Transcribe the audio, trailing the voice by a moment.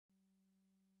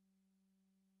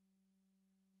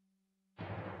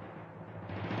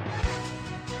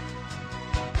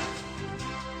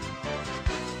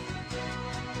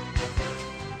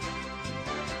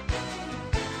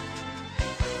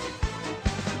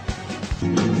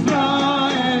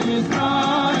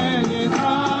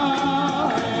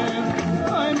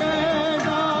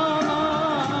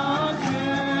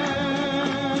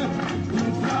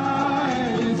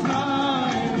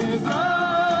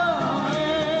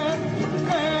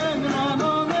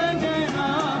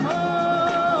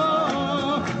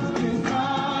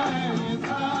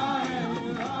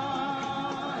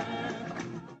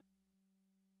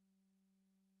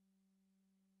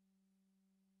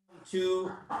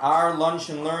To our Lunch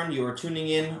and Learn. You are tuning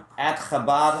in at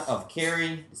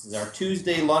ChabadofCary. This is our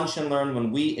Tuesday Lunch and Learn,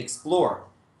 when we explore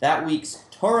that week's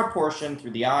Torah portion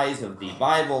through the eyes of the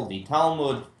Bible, the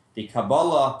Talmud, the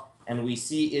Kabbalah, and we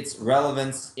see its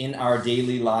relevance in our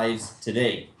daily lives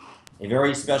today. A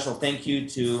very special thank you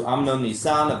to Amnon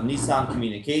Nissan of Nissan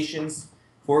Communications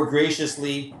for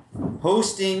graciously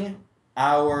hosting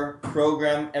our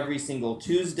program every single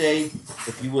Tuesday.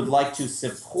 If you would like to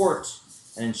support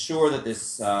and ensure that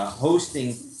this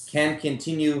hosting can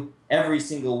continue every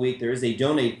single week, there is a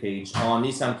donate page on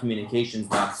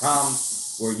nissancommunications.com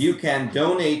where you can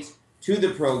donate to the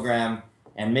program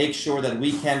and make sure that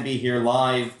we can be here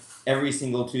live every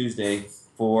single Tuesday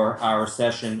for our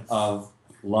session of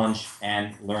Lunch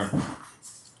and Learn.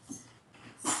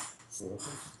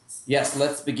 Yes,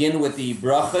 let's begin with the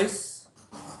brachos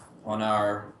on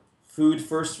our food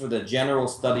first for the general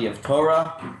study of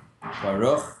Torah.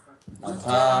 Baruch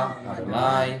Atah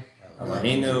Adonai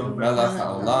Eloheinu melech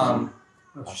haolam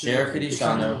asher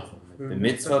kiddushanu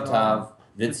b'mitzvotav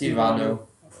v'tzivanu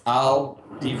al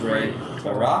divrei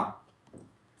Torah,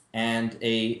 and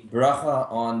a bracha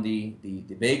on the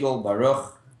bagel.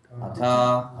 Baruch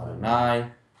Atah Adonai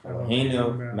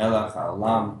Eloheinu melech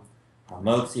haolam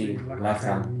hamotzi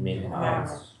lechem min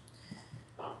haaretz.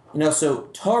 So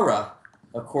Torah,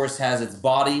 of course, has its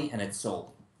body and its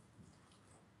soul.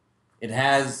 It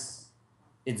has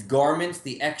its garments,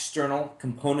 the external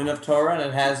component of Torah, and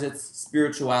it has its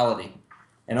spirituality.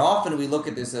 And often we look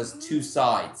at this as two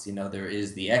sides. There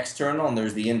is the external and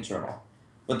there's the internal.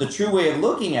 But the true way of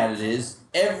looking at it is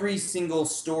every single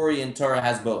story in Torah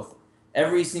has both.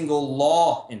 Every single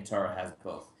law in Torah has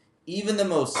both. Even the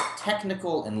most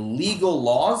technical and legal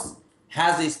laws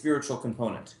has a spiritual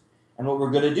component. And what we're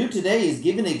going to do today is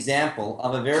give an example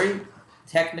of a very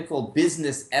technical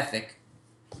business ethic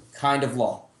kind of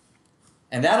law.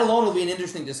 And that alone will be an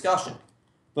interesting discussion.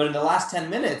 But in the last 10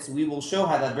 minutes, we will show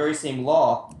how that very same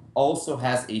law also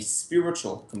has a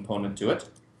spiritual component to it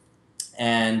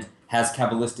and has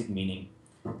Kabbalistic meaning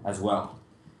as well.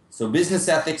 So business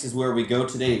ethics is where we go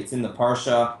today. It's in the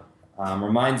Parsha.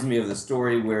 Reminds me of the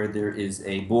story where there is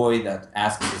a boy that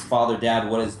asks his father, "Dad,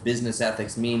 what does business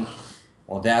ethics mean?"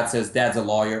 Well, Dad says, "Dad's a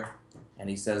lawyer." And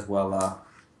he says, "Well,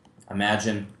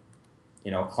 imagine,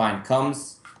 a client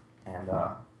comes and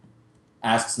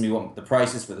asks me what the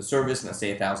price is for the service, and I say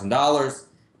 $1,000,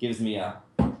 gives me a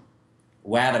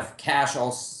wad of cash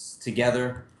all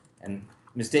together, and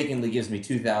mistakenly gives me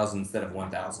 $2,000 instead of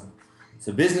 $1,000.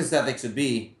 So business ethics would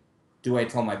be, do I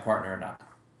tell my partner or not?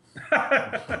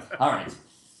 All right,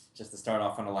 just to start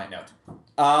off on a light note.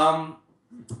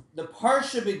 The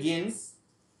Parsha begins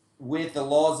with the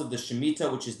laws of the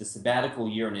Shmita, which is the sabbatical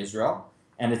year in Israel.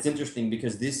 And it's interesting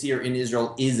because this year in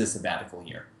Israel is a sabbatical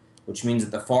year, which means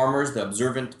that the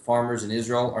observant farmers in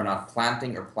Israel, are not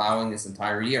planting or plowing this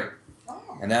entire year.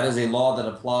 And that is a law that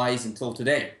applies until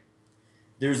today.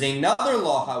 There's another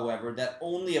law, however, that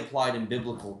only applied in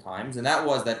biblical times, and that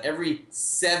was that every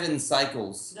 7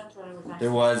 cycles,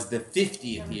 there was the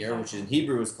 50th year, which in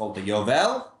Hebrew is called the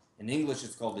Yovel. In English,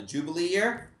 it's called the Jubilee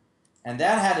year. And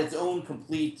that had its own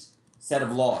complete set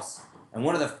of laws. And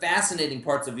one of the fascinating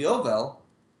parts of Yovel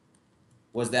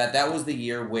was that was the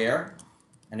year where,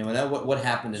 anyone know what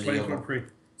happened in the Yovel? Went free.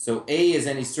 So A is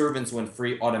any servants went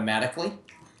free automatically.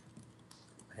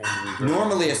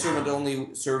 Normally a servant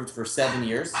only served for 7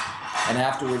 years, and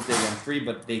afterwards they went free,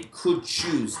 but they could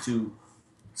choose to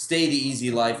stay the easy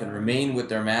life and remain with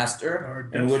their master,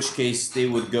 in which case they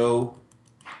would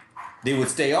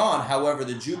stay on. However,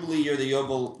 the Jubilee year, the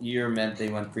Yovel year, meant they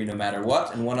went free no matter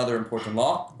what. And one other important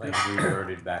law. Like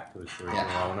reverted back to its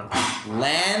original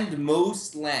owner.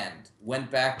 Most land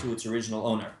went back to its original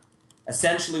owner.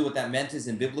 Essentially what that meant is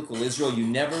in biblical Israel, you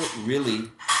never really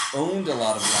owned a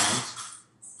lot of land.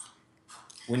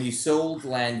 When you sold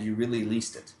land, you really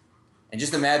leased it. And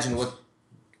just imagine what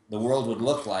the world would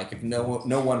look like if no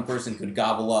one person could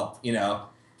gobble up,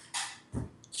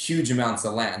 huge amounts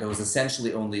of land. It was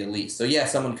essentially only a lease. So yeah,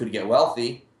 someone could get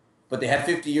wealthy, but they had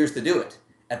 50 years to do it.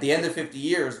 At the end of 50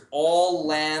 years, all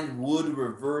land would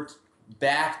revert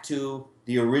back to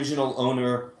the original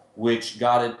owner, which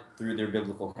got it through their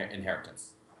biblical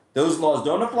inheritance. Those laws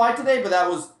don't apply today, but that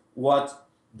was what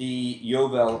the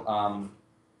Yovel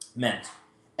meant.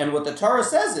 And what the Torah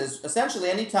says is, essentially,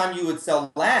 anytime you would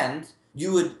sell land,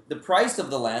 the price of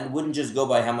the land wouldn't just go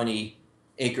by how many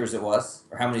acres it was,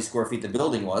 or how many square feet the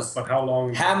building was, but how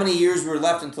long? How many years were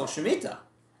left until Shmita?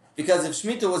 Because if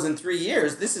Shmita was in 3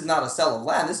 years, this is not a sale of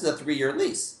land, this is a 3-year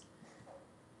lease.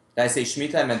 Did I say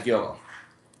Shmita? I meant Yovel.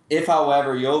 If,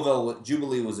 however, Yovel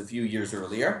Jubilee was a few years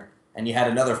earlier, and you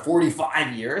had another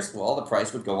 45 years, well, the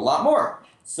price would go a lot more.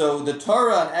 So the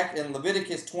Torah in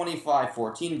Leviticus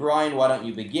 25:14, Brian, why don't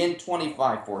you begin?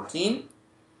 25:14.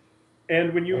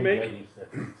 And when you make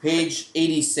page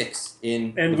 86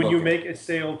 in and the when book. you make a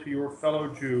sale to your fellow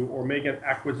Jew or make an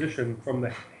acquisition from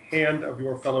the hand of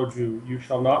your fellow Jew, you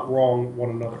shall not wrong one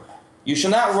another. You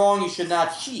shall not wrong, you should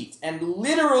not cheat. And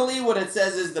literally what it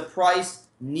says is the price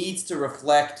needs to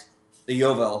reflect the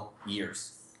Yovel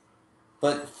years.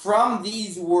 But from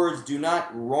these words, do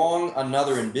not wrong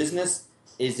another in business,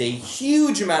 is a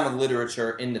huge amount of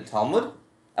literature in the Talmud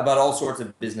about all sorts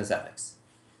of business ethics.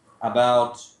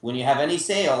 About when you have any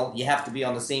sale, you have to be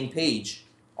on the same page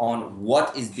on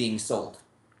what is being sold.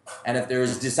 And if there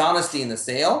is dishonesty in the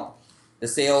sale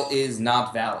is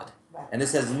not valid. And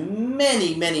this has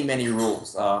many, many, many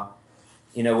rules.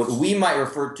 What we might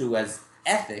refer to as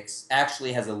ethics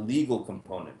actually has a legal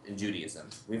component in Judaism.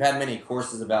 We've had many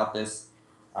courses about this,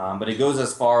 but it goes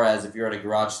as far as if you're at a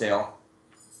garage sale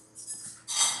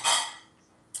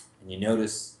and you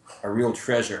notice a real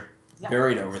treasure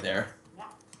buried over there,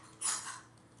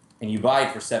 and you buy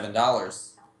it for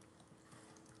 $7,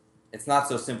 it's not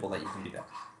so simple that you can do that.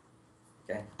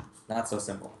 Okay? Not so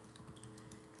simple.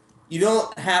 You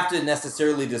don't have to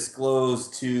necessarily disclose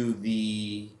to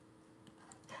the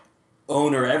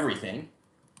owner everything.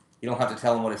 You don't have to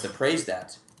tell him what it's appraised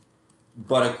at.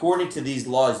 But according to these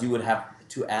laws, you would have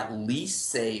to at least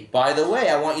say, by the way,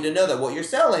 I want you to know that what you're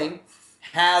selling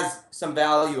has some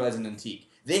value as an antique.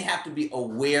 They have to be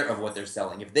aware of what they're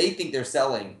selling. If they think they're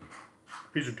selling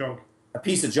a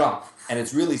piece of junk, and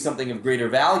it's really something of greater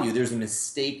value, there's a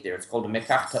mistake there. It's called a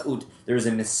mekach ta'ut. There's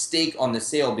a mistake on the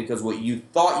sale because what you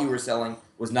thought you were selling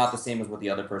was not the same as what the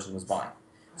other person was buying.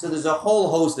 So there's a whole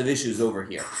host of issues over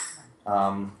here.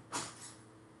 The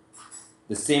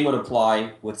same would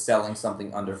apply with selling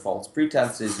something under false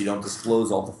pretenses. You don't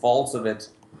disclose all the faults of it,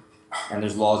 and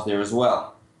there's laws there as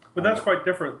well. But that's quite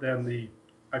different than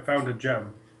I found a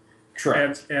gem.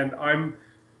 Correct. And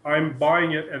I'm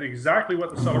buying it at exactly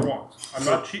what the seller wants.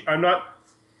 I'm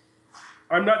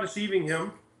not deceiving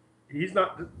him. He's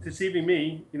not deceiving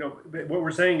me. What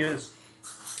we're saying is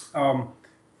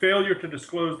failure to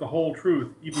disclose the whole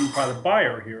truth, even by the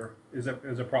buyer here, is a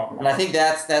problem. And I think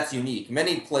that's unique.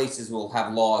 Many places will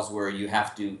have laws where you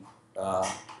have to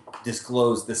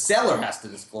disclose. The seller has to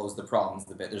disclose the problems.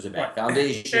 There's a bad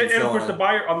foundation. And of course,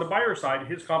 on the buyer side,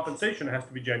 his compensation has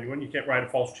to be genuine. You can't write a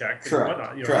false check and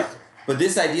whatnot. Correct. But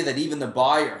this idea that even the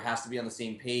buyer has to be on the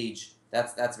same page,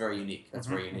 that's very unique. That's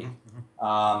very unique.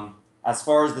 As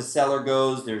far as the seller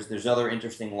goes, there's other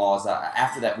interesting laws.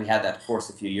 After that, we had that course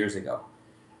a few years ago.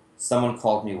 Someone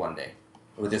called me one day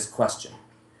with this question.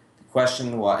 The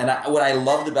question was, and what I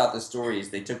loved about the story is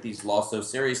they took these laws so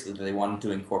seriously that they wanted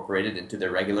to incorporate it into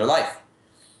their regular life.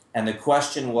 And the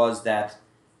question was that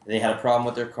they had a problem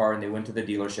with their car and they went to the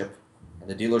dealership, and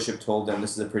the dealership told them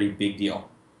this is a pretty big deal.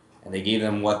 And they gave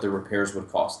them what the repairs would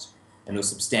cost. And it was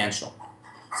substantial.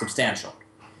 Substantial.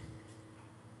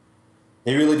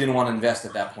 They really didn't want to invest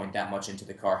at that point that much into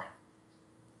the car.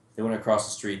 They went across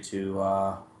the street to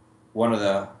one of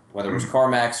the, whether it was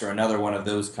CarMax or another one of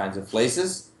those kinds of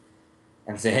places,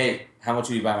 and say, hey, how much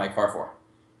will you buy my car for?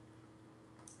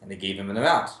 And they gave him an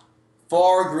amount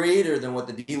far greater than what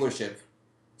the dealership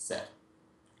said.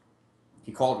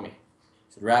 He called me.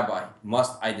 He said, Rabbi,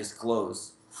 must I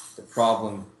disclose the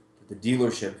problem the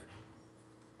dealership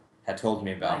had told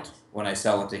me about when I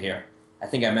sell it to here? I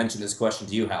think I mentioned this question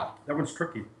to you, Hal. That one's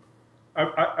tricky.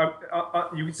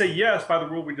 You could say yes by the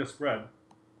rule we just read.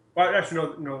 Well,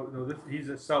 actually, no. He's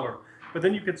a seller. But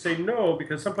then you could say no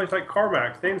because someplace like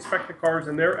CarMax, they inspect the cars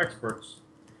and they're experts.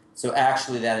 So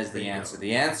actually, that is the answer.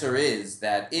 The answer is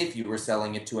that if you were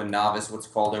selling it to a novice, what's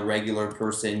called a regular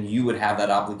person, you would have that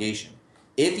obligation.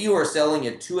 If you are selling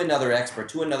it to another expert,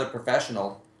 to another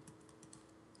professional,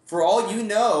 for all you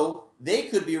know, they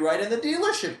could be right and the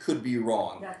dealership could be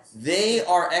wrong. Yes. They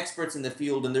are experts in the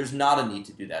field and there's not a need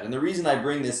to do that. And the reason I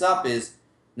bring this up is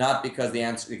not because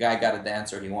the guy got the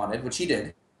answer he wanted, which he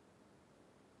did.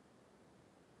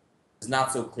 It's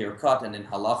not so clear-cut, and in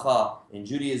halakha, in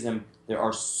Judaism, there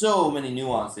are so many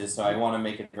nuances, so I want to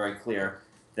make it very clear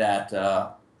that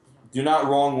do not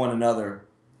wrong one another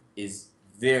is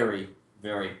very,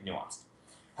 very nuanced.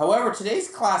 However, today's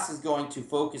class is going to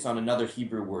focus on another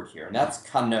Hebrew word here, and that's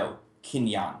kano,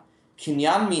 kinyan.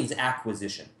 Kinyan means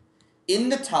acquisition. In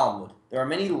the Talmud, there are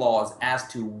many laws as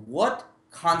to what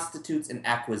constitutes an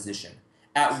acquisition.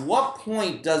 At what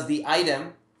point does the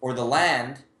item or the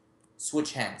land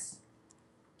switch hands?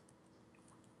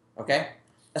 Okay?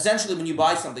 Essentially, when you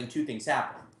buy something, two things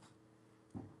happen.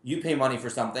 You pay money for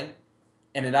something,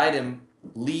 and an item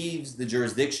leaves the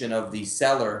jurisdiction of the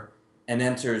seller and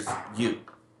enters you.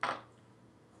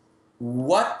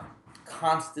 What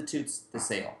constitutes the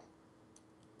sale?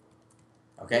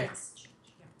 Okay?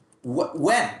 What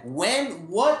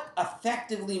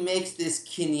effectively makes this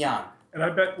kinyan? And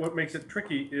I bet what makes it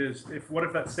tricky is what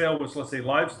if that sale was, let's say,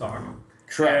 livestock?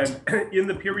 Correct. And in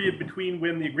the period between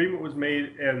when the agreement was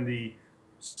made and the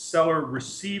seller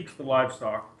received the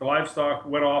livestock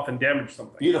went off and damaged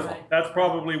something. Beautiful. That's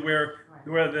probably where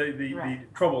the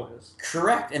trouble is.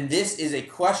 Correct. And this is a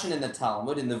question in the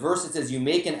Talmud. In the verse it says, you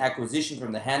make an acquisition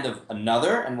from the hand of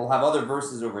another, and we'll have other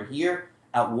verses over here.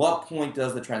 At what point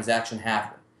does the transaction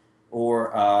happen?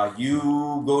 Or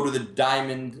you go to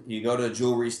the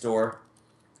jewelry store,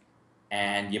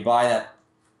 and you buy that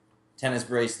tennis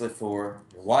bracelet for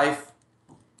your wife,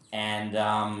 and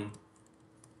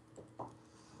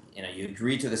you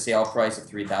agree to the sale price of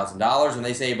 $3,000, and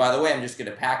they say, by the way, I'm just going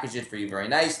to package it for you very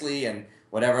nicely, and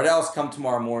whatever else, come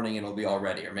tomorrow morning and it'll be all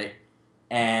ready.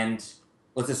 And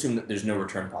let's assume that there's no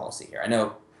return policy here. I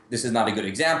know this is not a good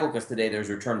example because today there's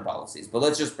return policies, but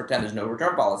let's just pretend there's no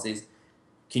return policies.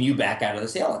 Can you back out of the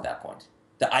sale at that point?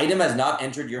 The item has not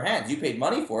entered your hands. You paid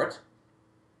money for it,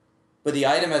 but the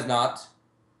item has not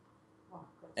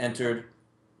entered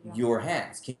your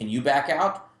hands. Can you back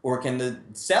out? Or can the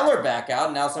seller back out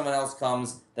and now someone else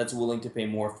comes that's willing to pay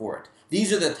more for it?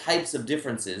 These are the types of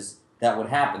differences that would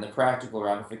happen, the practical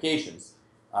ramifications.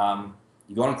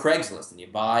 You go on Craigslist and you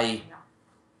buy,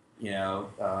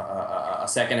 a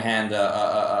secondhand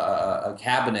a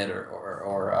cabinet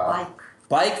or a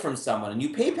bike from someone, and you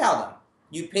PayPal them.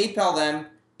 You PayPal them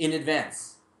in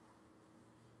advance.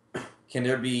 Can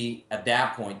there be, at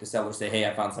that point, the seller say, hey,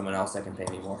 I found someone else that can pay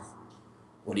me more?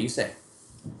 What do you say?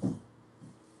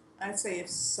 I'd say if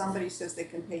somebody says they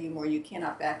can pay you more, you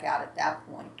cannot back out at that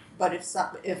point. But if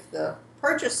the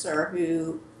purchaser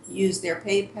who used their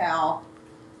PayPal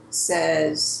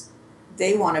says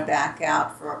they want to back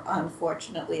out,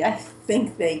 unfortunately, I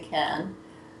think they can.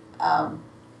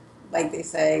 Like they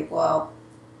say, well,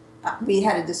 we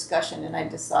had a discussion and I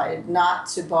decided not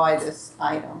to buy this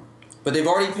item. But they've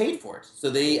already paid for it,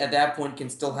 so they, at that point, can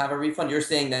still have a refund. You're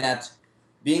saying that,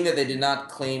 being that they did not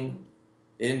claim,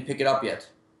 they didn't pick it up yet.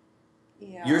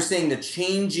 Yeah. You're saying the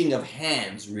changing of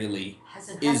hands really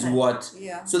Hasn't is happened. what...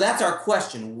 Yeah. So that's our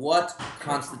question. What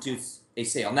constitutes a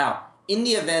sale? Now, in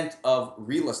the event of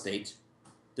real estate,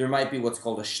 there might be what's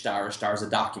called a shtar. A shtar is a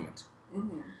document.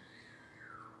 Mm-hmm.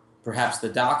 Perhaps the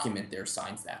document there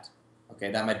signs that.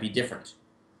 Okay, that might be different.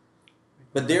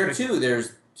 But there too,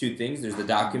 there's two things. There's the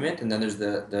document, and then there's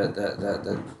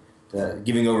the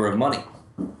giving over of money.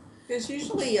 There's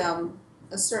usually a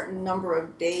certain number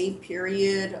of day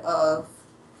period of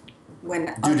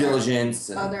when Due diligence.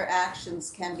 other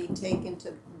actions can be taken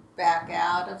to back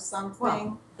out of something.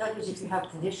 Well, that is if you have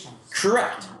conditions.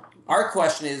 Correct. Our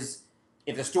question is,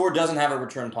 if the store doesn't have a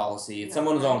return policy, if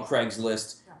someone's on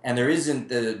Craigslist, and there isn't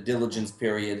the diligence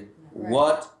period, Right.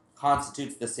 what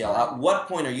constitutes the sale? At what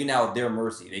point are you now at their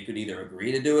mercy? They could either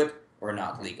agree to do it or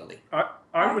not legally.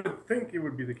 I would think it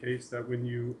would be the case that when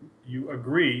you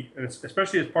agree, and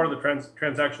especially as part of the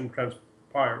transaction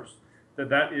transpires,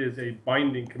 that is a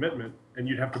binding commitment, and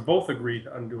you'd have to both agree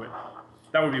to undo it.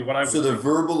 That would be what I would So the think.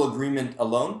 verbal agreement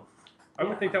alone? I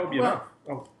would think that would be Well- enough.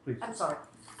 Oh, please. I'm sorry.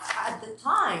 At the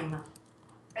time,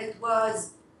 it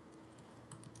was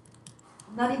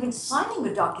not even signing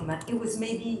a document. It was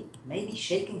maybe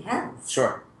shaking hands.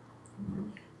 Sure.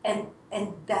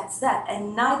 And that's that.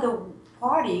 And neither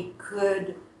party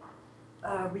could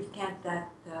recant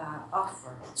that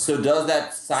offer. So does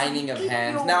that signing of Keep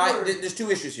hands... your Now, word. there's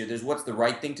two issues here. There's what's the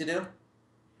right thing to do,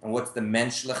 and what's the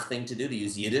menschlich thing to do, to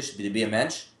use Yiddish, to be a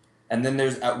mensch. And then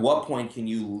there's at what point can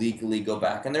you legally go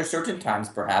back? And there's certain times,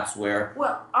 perhaps, where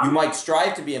Well, you might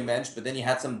strive to be a mensch, but then you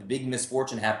had some big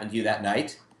misfortune happen to you that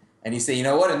night, and you say, you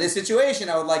know what, in this situation,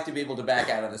 I would like to be able to back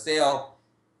out of the sale.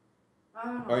 I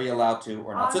don't know. Are you allowed to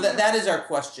or not? So that is our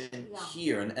question Yeah.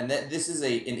 here, and this is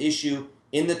an issue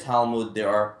in the Talmud. There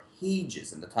are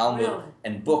pages in the Talmud Really?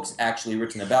 and books actually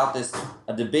written about this.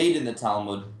 A debate in the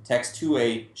Talmud, text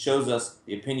 2a, shows us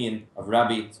the opinion of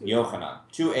Rabbi Yochanan.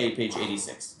 2a, page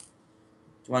 86.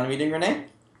 Do you want a reading, Renee?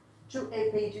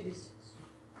 2a page 86.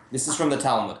 This is from the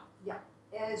Talmud.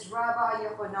 As Rabbi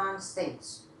Yochanan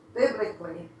states,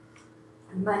 biblically,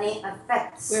 money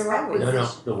affects Where are we? No, no,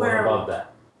 the one above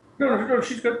that. No,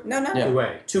 she's good. No, no. Yeah.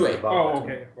 2A. 2A. Above Oh, that.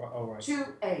 okay. All right.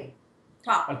 2A.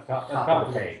 Top. At top Top of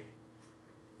of the the page. page.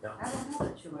 I don't know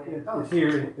the 2A. Oh, It's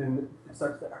here and it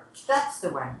starts there. that's the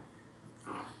one.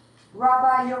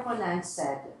 Rabbi Yochanan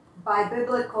said, by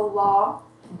biblical law,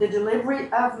 the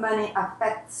delivery of money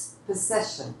affects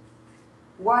possession.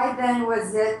 Why then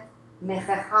was it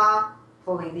mechecha,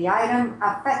 pulling the item,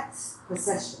 affects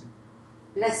possession?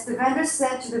 Lest the vendor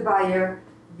said to the buyer,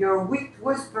 your wheat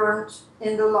was burnt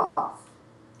in the loft.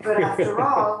 But after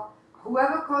all,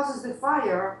 whoever causes the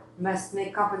fire must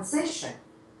make compensation.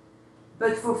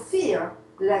 But for fear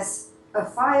lest a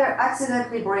fire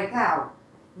accidentally break out,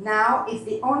 now if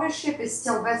the ownership is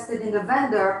still vested in the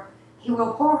vendor, he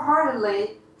will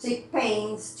wholeheartedly take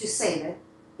pains to save it.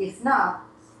 If not,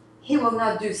 he will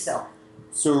not do so.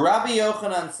 So Rabbi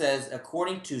Yochanan says,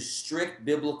 according to strict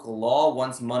biblical law,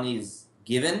 once money is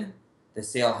given, the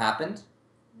sale happened.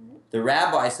 The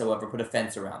rabbis, however, put a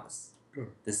fence around this.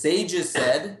 The sages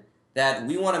said that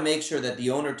we want to make sure that the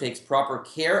owner takes proper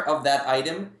care of that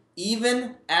item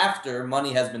even after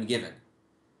money has been given.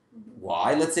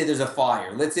 Why? Let's say there's a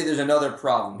fire. Let's say there's another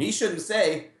problem. He shouldn't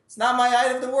say, it's not my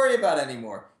item to worry about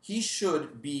anymore. He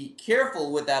should be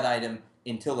careful with that item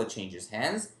until it changes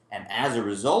hands. And as a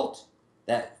result,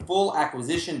 that full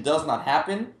acquisition does not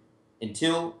happen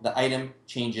until the item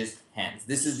changes hands.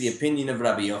 This is the opinion of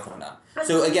Rabbi Yochanan.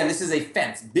 So again, this is a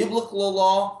fence. Biblical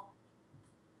law,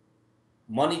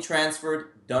 money transferred,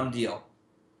 done deal.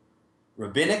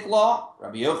 Rabbinic law,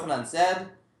 Rabbi Yochanan said,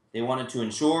 they wanted to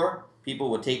ensure people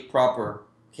would take proper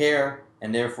care,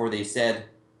 and therefore they said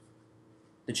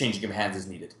the changing of hands is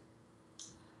needed.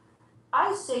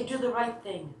 I say do the right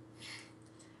thing.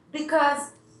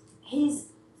 Because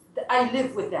I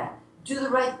live with that. Do the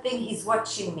right thing, he's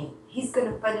watching me. He's going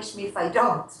to punish me if I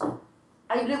don't.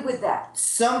 I live with that.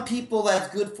 Some people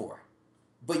that's good for.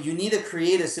 But you need to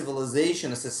create a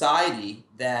civilization, a society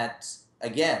that,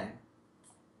 again,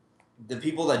 the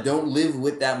people that don't live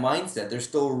with that mindset, there's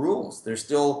still rules. There's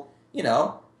still,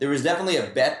 there was definitely a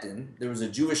bet in. There was a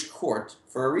Jewish court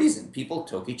for a reason. People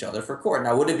took each other for court.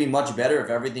 Now, would it be much better if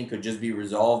everything could just be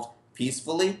resolved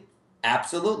peacefully?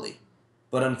 Absolutely.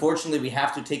 But unfortunately, we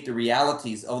have to take the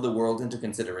realities of the world into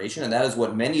consideration, and that is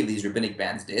what many of these rabbinic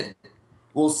bans did.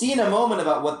 We'll see in a moment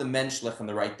about what the menschlich and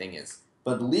the right thing is.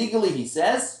 But legally, he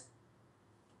says,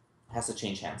 has to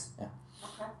change hands. Yeah.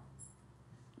 Okay.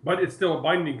 But it's still a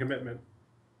binding commitment.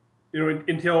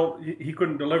 Until he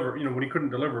couldn't deliver, when he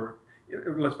couldn't deliver,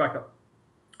 let's back up.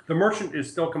 The merchant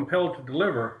is still compelled to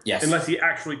deliver unless he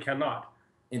actually cannot.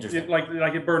 Interesting. Like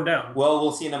it burned down. Well,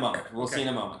 we'll see in a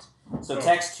moment. So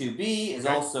text 2b is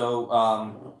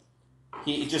also,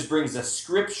 it just brings a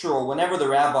scriptural, whenever the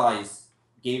rabbis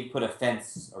put a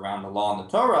fence around the law and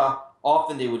the Torah,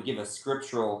 often they would give a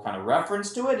scriptural kind of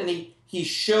reference to it, and he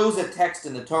shows a text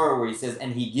in the Torah where he says,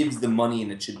 and he gives the money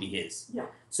and it should be his. Yeah.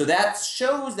 So that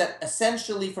shows that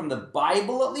essentially from the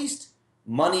Bible at least,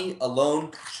 money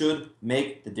alone should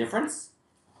make the difference.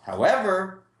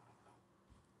 However,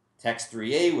 text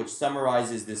 3a, which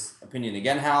summarizes this opinion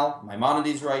again, Hal,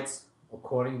 Maimonides writes,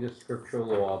 According to scriptural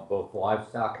law, both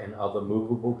livestock and other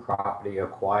movable property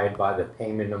acquired by the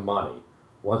payment of money.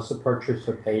 Once the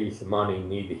purchaser pays the money,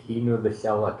 neither he nor the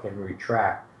seller can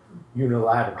retract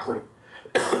unilaterally.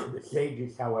 The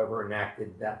sages, however,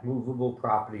 enacted that movable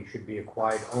property should be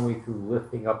acquired only through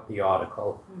lifting up the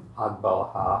article,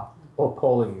 hagbalaha, or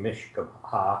pulling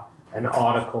mishkaha, an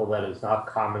article that is not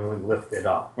commonly lifted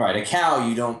up. Right, a cow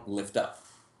you don't lift up.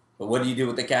 But what do you do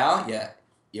with the cow?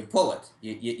 You pull it.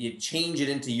 You change it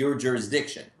into your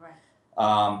jurisdiction.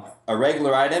 Right. A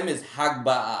regular item is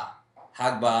hagba'ah.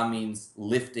 Hagba'ah means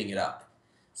lifting it up.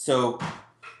 So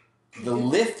the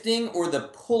lifting or the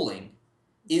pulling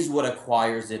is what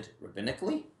acquires it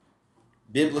rabbinically.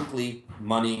 Biblically,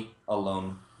 money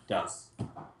alone does.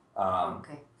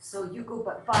 Okay, so you go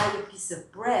buy a piece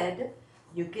of bread,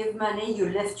 you give money, you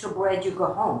lift your bread, you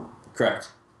go home.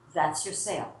 Correct. That's your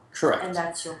sale. Correct. And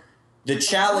that's your... The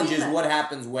challenge is agreement. what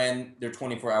happens when they're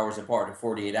 24 hours apart or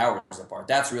 48 hours apart.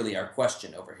 That's really our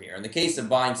question over here. In the case of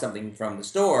buying something from the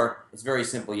store, it's very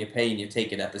simple. You pay and you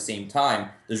take it at the same time.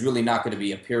 There's really not going to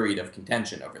be a period of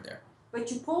contention over there. But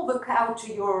you pull the cow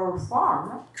to your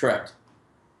farm, Correct.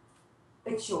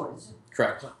 it's yours.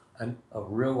 Correct. A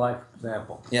real life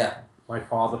example. Yeah. My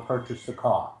father purchased a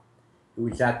car. He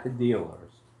was at the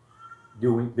dealers,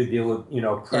 doing the dealer,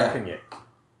 prepping it.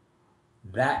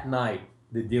 That night,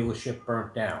 the dealership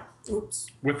burnt down. Oops.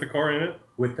 With the car in it?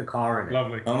 With the car in it.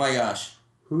 Lovely. Oh my gosh.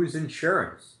 Whose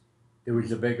insurance there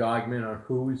was a big argument on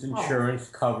whose insurance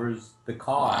covers the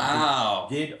car. Wow.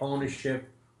 Did ownership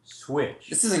switch?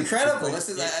 This is incredible. Because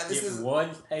it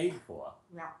was paid for,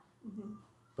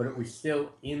 but it was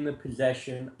still in the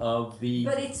possession of the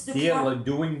But it's the dealer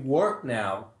doing work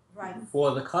now Right.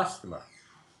 for the customer.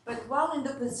 But while in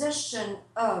the possession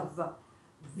of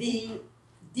the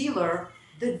dealer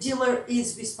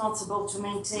is responsible to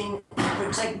maintain and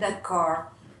protect that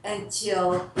car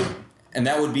until And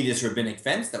that would be this rabbinic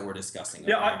fence that we're discussing.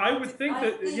 Yeah, okay? I would think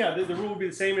that, the rule would be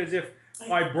the same as if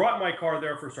I brought my car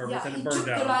there for service and he it burned took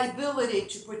the down. liability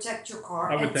to protect your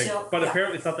car I would think, until but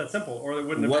apparently it's not that simple, or it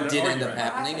wouldn't have What been did an end up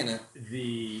argument. happening? In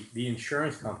a, The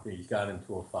insurance companies got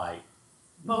into a fight,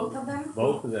 both of them.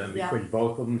 both of them, Yeah. because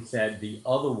both of them said the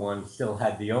other one still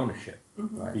had the ownership,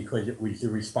 because it was the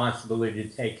responsibility to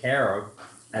take care of,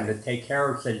 and the take care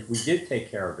of said we did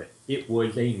take care of it. It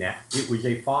was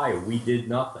a fire. We did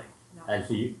nothing as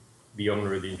the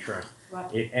owner of the insurance.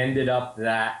 Right. It ended up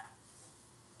that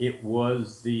it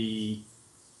was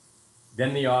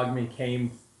then the argument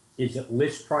came, is it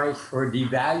list price or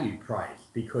devalued price?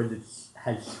 Because it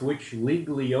has switched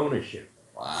legally ownership.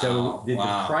 wow. So did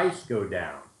wow. the price go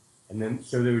down? And then,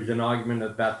 so there was an argument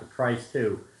about the price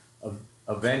too.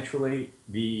 Eventually,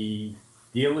 the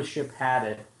dealership had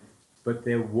it, but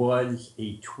there was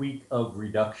a tweak of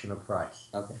reduction of price.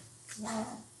 Okay. Yeah.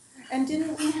 And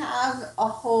didn't we have a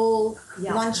whole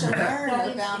Yeah. lunch and learn That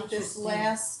is about this interesting.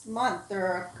 last month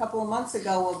or a couple of months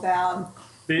ago about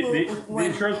The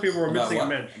when- insurance people were About missing a what?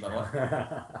 mensch. About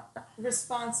what?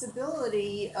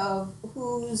 responsibility of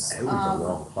who's It was a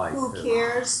long fight, who too.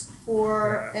 cares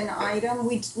for an item?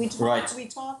 We Right.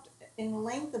 talked in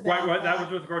length about Right, that was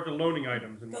with regard to loaning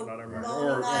items and The whatnot, I remember.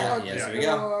 loaning item, yes, there we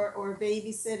go. or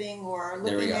babysitting or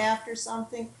There we looking go. after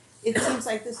something. It seems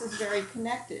like this is very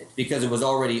connected. Because it was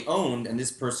already owned, and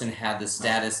this person had the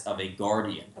status of a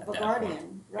guardian. Of at a that guardian,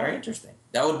 point. right? Very interesting.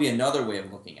 That would be another way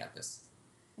of looking at this.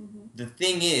 Mhm. The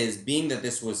thing is, being that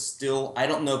this was still, I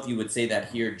don't know if you would say that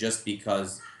here just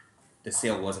because the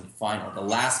sale wasn't final. The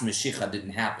last Mashiach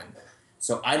didn't happen.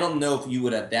 So I don't know if you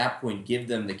would at that point give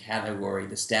them the category,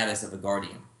 the status of a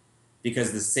guardian.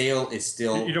 Because the sale is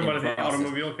still You're talking in about the process.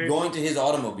 automobile case? Going to his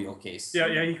automobile case.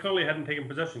 Yeah, he clearly hadn't taken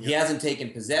possession He yet. hasn't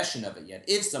taken possession of it yet.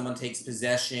 If someone takes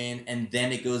possession and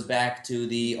then it goes back to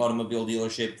the automobile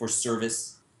dealership for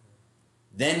service,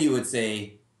 then you would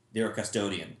say they're a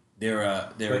custodian. They're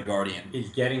a guardian. Is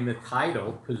getting the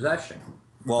title possession.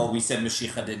 Well, we said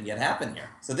Mashiach didn't yet happen here.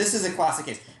 So this is a classic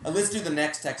case. Let's do the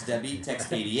next text, Debbie.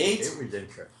 Text 88. It was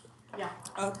interesting.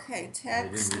 Okay, They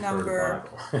text didn't refer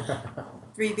to number Bible.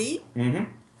 3b. Mm-hmm.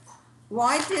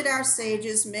 Why did our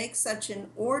sages make such an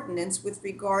ordinance with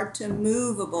regard to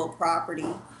movable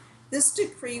property? This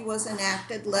decree was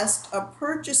enacted lest a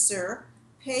purchaser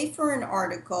pay for an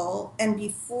article and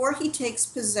before he takes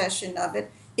possession of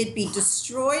it, it be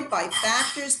destroyed by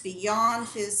factors beyond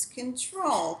his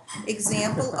control.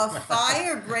 Example, a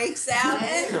fire breaks out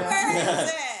and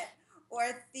burns it,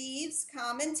 or thieves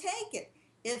come and take it.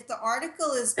 If the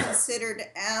article is considered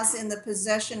as in the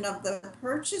possession of the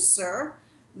purchaser,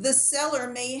 the seller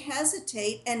may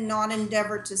hesitate and not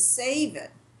endeavor to save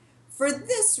it. For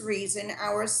this reason,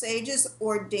 our sages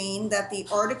ordain that the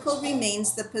article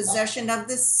remains the possession of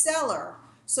the seller,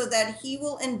 so that he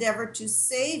will endeavor to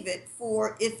save it,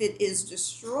 for if it is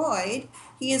destroyed,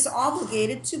 he is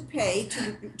obligated to pay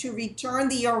to return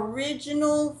the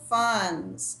original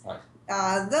funds. Right.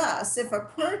 Thus, if a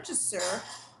purchaser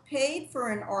paid for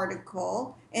an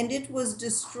article and it was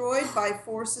destroyed by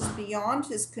forces beyond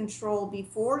his control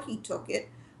before he took it,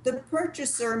 the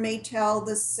purchaser may tell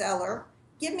the seller,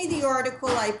 "Give me the article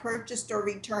I purchased or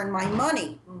return my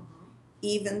money."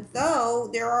 Even though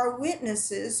there are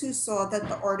witnesses who saw that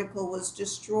the article was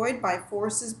destroyed by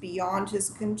forces beyond his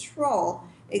control.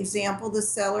 Example, the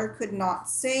seller could not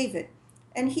save it.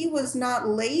 And he was not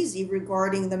lazy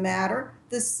regarding the matter.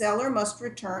 The seller must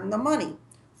return the money.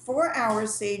 For our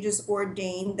sages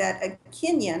ordained that a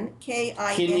kinyan,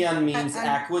 K-I-N... Kinyan means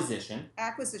acquisition.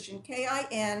 Acquisition,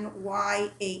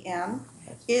 K-I-N-Y-A-N,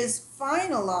 is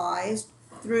finalized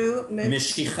through...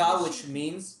 Mishicha, which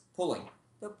means pulling.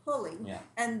 The pulling. Yeah.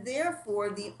 And therefore,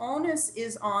 the onus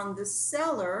is on the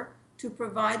seller to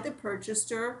provide the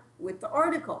purchaser with the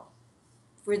article.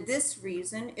 For this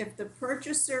reason, if the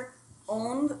purchaser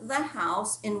owned the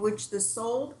house in which the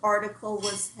sold article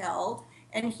was held,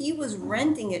 and he was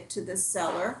renting it to the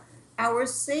seller, our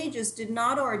sages did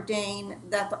not ordain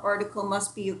that the article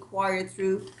must be acquired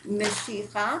through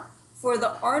Meshicha, for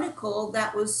the article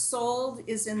that was sold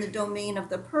is in the domain of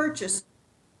the purchaser.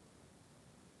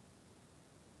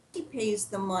 He pays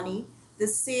the money, the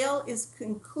sale is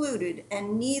concluded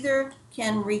and neither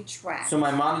can retract. So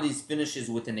Maimonides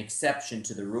finishes with an exception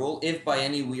to the rule. If by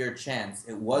any weird chance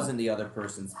it was in the other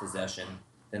person's possession,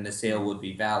 then the sale would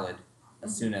be valid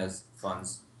as soon as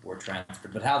funds were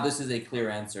transferred. But Hal, this is a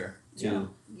clear answer to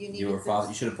your father.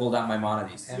 You should have pulled out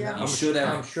Maimonides. And Yeah. You should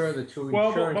have. I'm sure the two Well,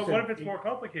 insurance but what if it's more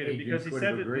complicated? Because he agents would said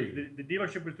have that agreed. the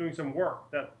dealership was doing some work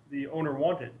that the owner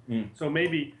wanted. Mm. So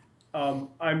maybe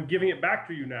I'm giving it back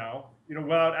to you now,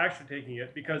 without actually taking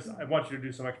it because I want you to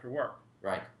do some extra work.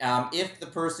 Right. If the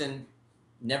person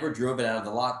never drove it out of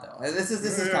the lot, though, this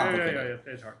is complicated.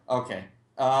 Yeah, it's hard. Okay.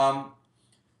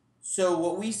 So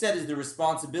what we said is the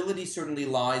responsibility certainly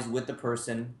lies with the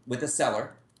person, with the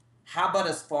seller. How about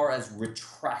as far as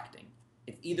retracting?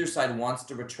 If either side wants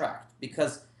to retract,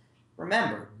 because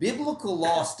remember, biblical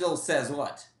law still says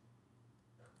what?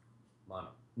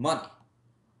 Money.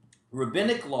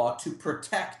 Rabbinic law, to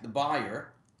protect the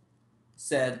buyer,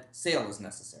 said sale is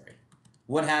necessary.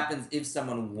 What happens if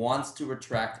someone wants to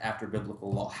retract after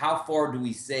biblical law? How far do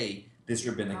we say this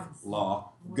rabbinic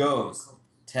law goes?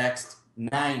 Text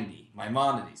 90,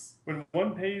 Maimonides. When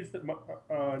one pays the am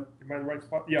I in the right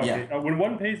spot? Yeah. Okay. When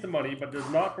one pays the money but does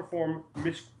not perform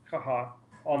mishkaha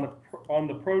on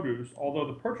the produce, although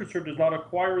the purchaser does not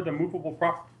acquire the movable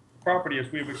property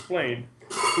as we have explained,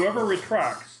 whoever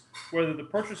retracts, whether the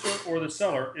purchaser or the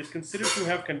seller, is considered to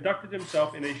have conducted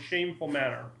himself in a shameful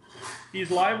manner. He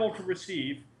is liable to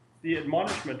receive the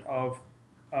admonishment of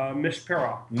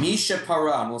mishpera.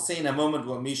 Mishapara, and we'll say in a moment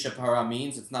what mishapara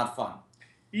means. It's not fun.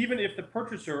 Even if the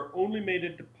purchaser only made a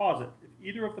deposit, if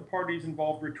either of the parties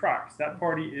involved retracts, that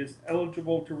party is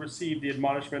eligible to receive the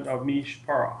admonishment of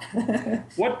mishpara.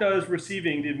 What does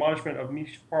receiving the admonishment of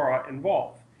mishpara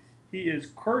involve? He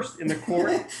is cursed in the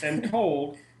court and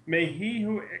told, may he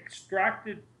who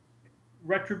extracted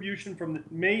retribution from the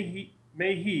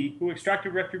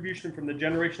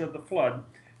generation of the flood,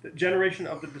 the generation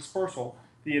of the dispersal,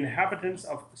 the inhabitants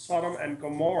of Sodom and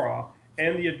Gomorrah,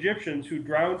 and the Egyptians who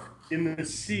drowned in the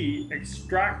sea,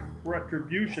 extract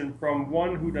retribution from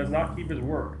one who does not keep his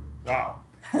word. Wow.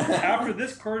 After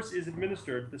this curse is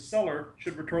administered, the seller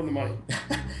should return the money.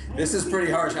 This is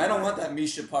pretty harsh. I don't want that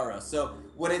mishapara. So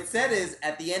what it said is,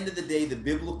 at the end of the day, the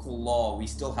biblical law we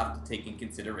still have to take in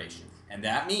consideration. And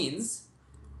that means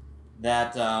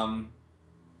that,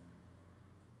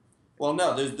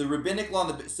 there's the rabbinic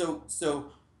law.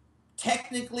 So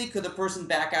technically, could the person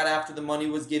back out after the money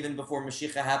was given before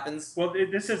Mashiach happens? Well,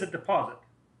 this is a deposit.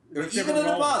 Or even a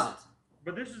deposit.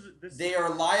 But this. They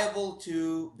are liable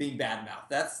to being bad mouth.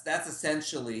 That's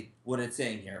essentially what it's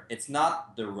saying here. It's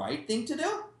not the right thing to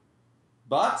do,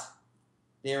 but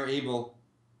they are able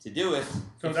to do it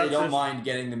if they don't mind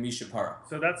getting the mishapara.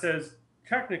 So that says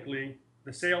technically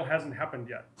the sale hasn't happened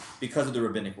yet Because of the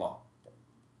rabbinic law.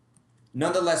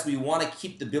 Nonetheless, we want to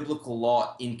keep the biblical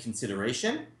law in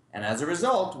consideration, and as a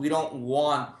result, we don't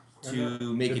want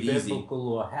to make it easy. The biblical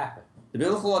law happened. The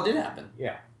biblical law did happen.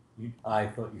 Yeah. I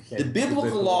thought you said The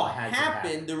biblical law hasn't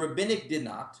happened, the rabbinic did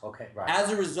not. Okay, right. As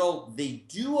a result, they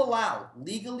do allow,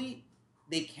 legally,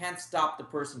 they can't stop the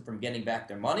person from getting back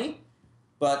their money,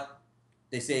 but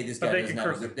they say this guy doesn't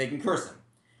have, they can curse him.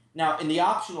 Now, in the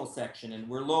optional section, and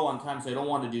we're low on time, so I don't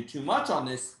want to do too much on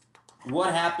this,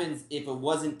 what happens if it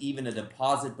wasn't even a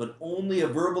deposit, but only a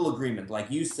verbal agreement? Like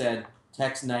you said,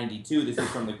 text 92, this is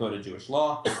from the Code of Jewish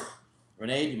Law.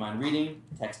 Renee, do you mind reading?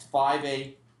 Text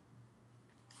 5a.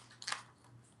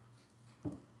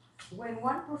 When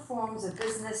one performs a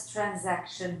business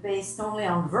transaction based only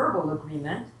on verbal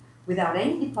agreement, without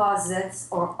any deposits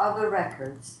or other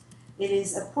records, it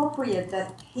is appropriate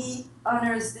that he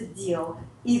honors the deal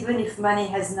even if money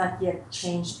has not yet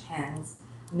changed hands,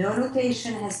 no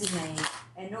notation has been made,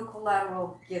 and no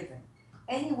collateral given.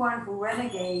 Anyone who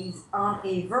renegades on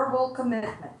a verbal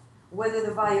commitment, whether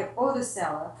the buyer or the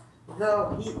seller,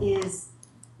 though he is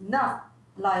not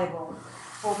liable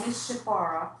for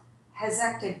mishapara, has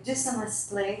acted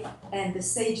dishonestly, and the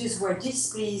sages were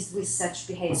displeased with such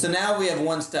behavior. So now we have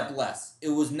one step less. It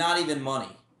was not even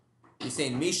money. He's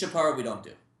saying, mishapara we don't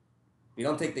do. We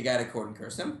don't take the guy to court and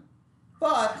curse him,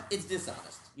 but it's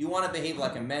dishonest. You want to behave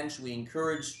like a mensch. We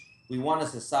want a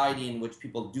society in which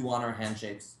people do honor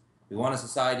handshakes. We want a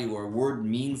society where a word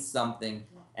means something.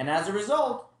 And as a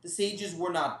result, the sages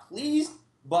were not pleased,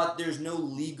 but there's no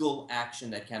legal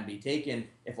action that can be taken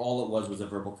if all it was a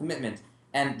verbal commitment.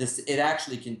 And it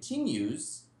actually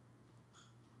continues,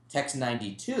 text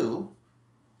 92,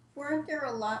 Weren't there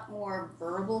a lot more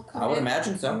verbal I would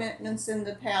imagine so. commitments in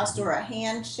the past, or a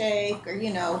handshake, or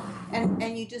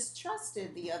and you just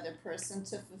trusted the other person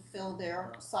to fulfill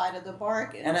their side of the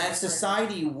bargain? And as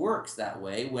society works that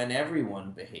way when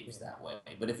everyone behaves that way.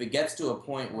 But if it gets to a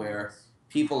point where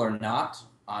people are not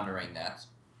honoring that,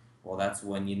 well, that's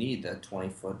when you need the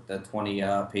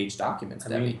 20-page documents,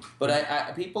 Debbie. But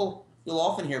you'll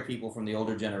often hear people from the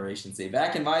older generation say,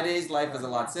 back in my days, life was a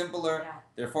lot simpler. Yeah.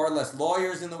 There are far less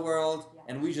lawyers in the world,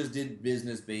 and we just did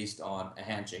business based on a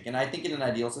handshake. And I think in an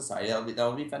ideal society, that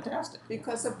would be fantastic.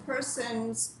 Because a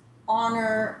person's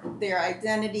honor, their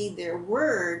identity, their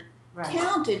word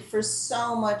counted for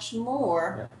so much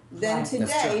more than That's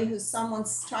today, true. who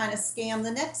someone's trying to scam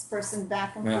the next person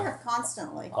back and forth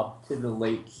constantly. Up to the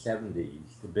late 70s,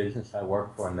 the business I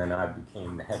worked for, and then I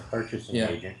became the head purchasing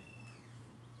agent,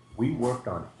 we worked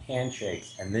on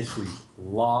handshakes, and this was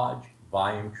large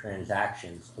volume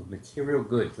transactions of material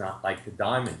goods, not like the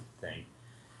diamond thing.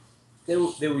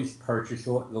 There was purchase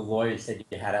order. The lawyer said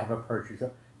you had to have a purchase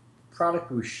order.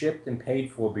 Product was shipped and paid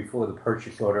for before the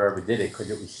purchase order ever did it, because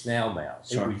it was snail mail.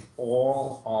 Sure. It was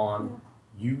all on,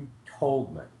 you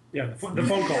told me. Yeah, the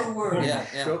phone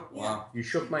call. You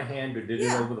shook my hand or did it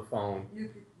Yeah. over the phone.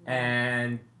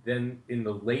 And then in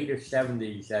the later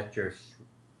 70s, that just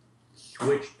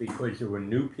switched because there were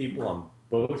new people on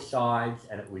both sides,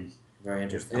 and it was Very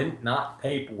interesting. not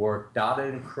paperwork,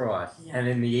 dotted and crossed. And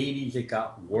in the 80s, it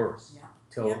got worse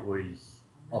till it was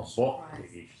a book to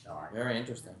each side. Very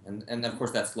interesting. And of course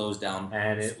that slows down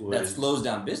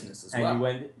business as well.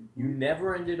 And you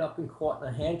never ended up in court in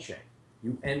a handshake.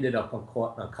 You ended up in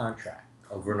court in a contract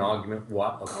over an argument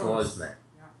what a clause meant.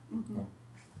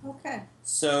 Okay.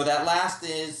 So that last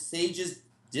is sages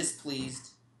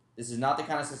displeased. This is not the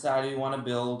kind of society we want to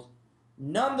build.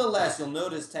 Nonetheless, you'll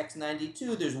notice text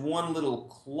 92, there's one little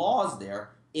clause there.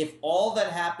 If all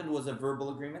that happened was a verbal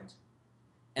agreement,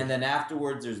 and then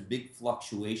afterwards there's big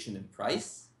fluctuation in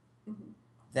price,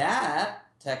 that,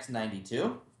 text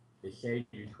 92, The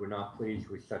sages were not pleased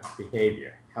with such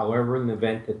behavior. However, in the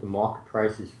event that the market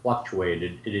prices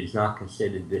fluctuated, it is not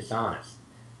considered dishonest.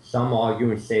 Some argue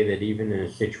and say that even in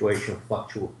a situation of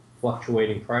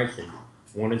fluctuating prices,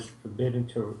 one is forbidden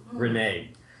to renege,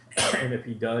 and if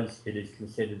he does, it is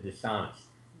considered dishonest.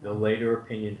 The later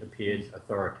opinion appears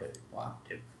authoritative. Wow.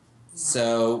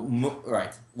 So,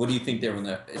 right, what do you think there?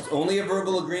 It's only a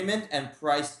verbal agreement and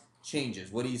price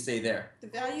changes. What do you say there? The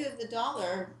value of the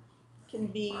dollar can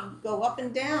go up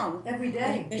and down every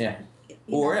day. Yeah.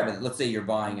 Or but let's say you're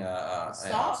buying a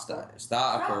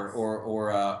stock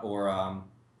or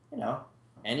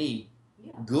any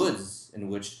goods in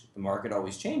which the market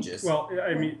always changes. Well,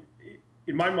 I mean,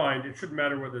 in my mind, it shouldn't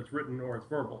matter whether it's written or it's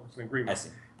verbal. It's an agreement. I see.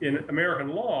 In American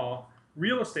law,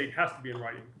 real estate has to be in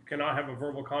writing. You cannot have a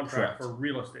verbal contract for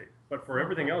real estate, but for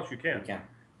everything else you can.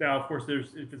 Now, of course, if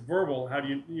it's verbal, how do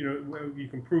you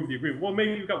can prove the agreement? Well,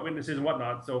 maybe you've got witnesses and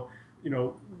whatnot. So, do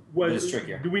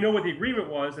we know what the agreement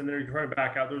was, and then you're trying to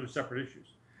back out? Those are separate issues.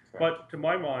 Correct. But to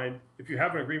my mind, if you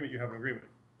have an agreement, you have an agreement.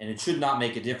 And it should not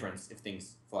make a difference if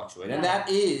things fluctuate. And that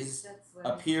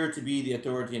appear to be the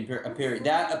authority and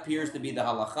that appears to be the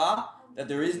halakha, that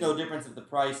there is no difference if the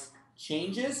price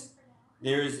changes.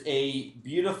 There's a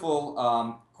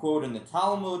beautiful quote in the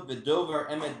Talmud, V'dover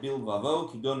emet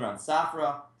bilvavo kidon ran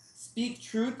safra. Speak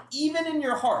truth even in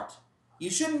your heart. You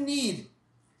shouldn't need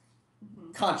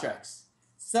contracts.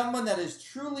 Someone that is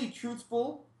truly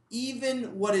truthful,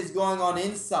 even what is going on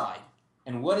inside.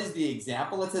 And what is the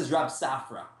example? It says Rab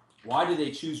Safra. Why do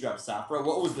they choose Rab Safra?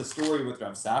 What was the story with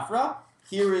Rab Safra?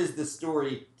 Here is the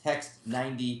story, text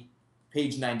 90,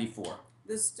 page 94.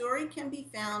 The story can be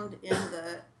found in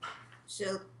the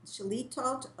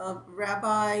Shalitot of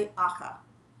Rabbi Acha.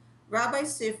 Rabbi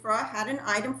Sifra had an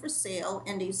item for sale,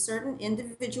 and a certain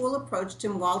individual approached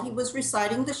him while he was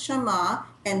reciting the Shema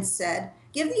and said,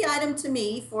 "Give the item to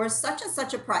me for such and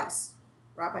such a price."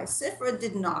 Rabbi Sifra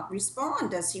did not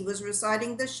respond as he was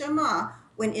reciting the Shema,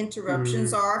 when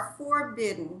interruptions are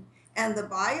forbidden, and the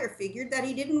buyer figured that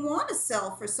he didn't want to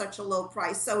sell for such a low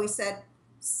price, so he said,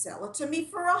 "Sell it to me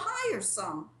for a higher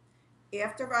sum."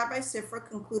 After Rabbi Sifra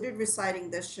concluded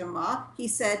reciting the Shema, he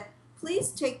said, "Please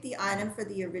take the item for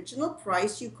the original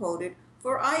price you quoted,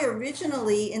 for I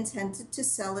originally intended to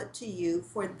sell it to you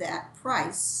for that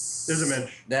price." There's a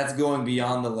mensch. That's going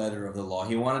beyond the letter of the law.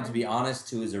 He wanted to be honest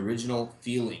to his original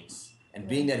feelings. And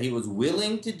being that he was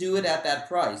willing to do it at that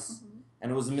price,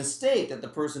 and it was a mistake that the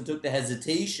person took the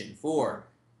hesitation for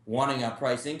wanting a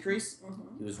price increase,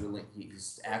 he was willing,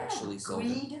 he's actually sold it.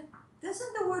 Greed?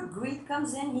 Doesn't the word greed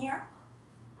comes in here?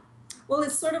 Well,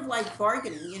 it's sort of like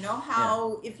bargaining, you know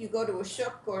how if you go to a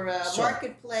shuk or a Sure.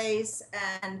 marketplace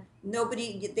and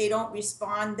they don't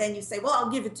respond, then you say, well, I'll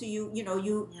give it to you, you know,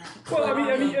 you. Well,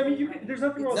 there's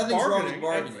nothing wrong with Nothing's wrong with bargaining,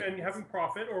 bargaining. and having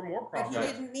profit or more But he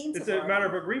profit. didn't mean to It's a matter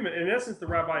of bargain. agreement. In essence, the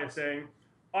rabbi is saying,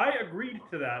 I agreed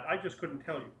to that. I just couldn't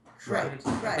tell you. Right,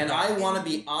 right. And I want to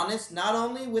be honest not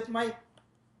only with my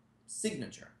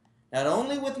signature, not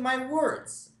only with my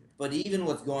words, but even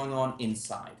what's going on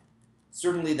inside.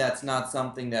 Certainly that's not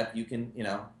something that you can,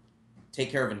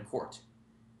 take care of in court.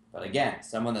 But again,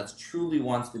 someone that truly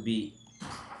wants to be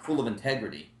full of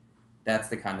integrity, that's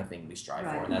the kind of thing we strive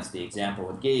for. And that's the example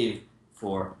it gave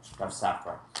for Rav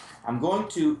Safra. I'm going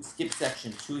to skip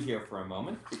section 2 here for a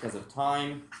moment because of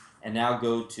time and now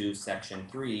go to section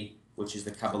 3, which is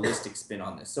the Kabbalistic spin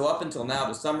on this. So up until now,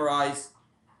 to summarize,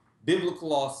 biblical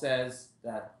law says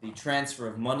that the transfer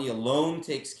of money alone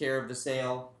takes care of the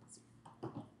sale.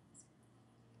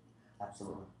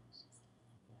 Absolutely.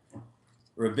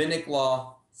 Rabbinic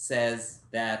law says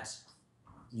that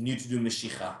you need to do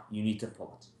meshicha, you need to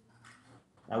pull it.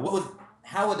 Now,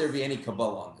 how would there be any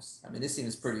Kabbalah on this? I mean, this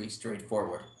seems pretty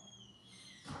straightforward.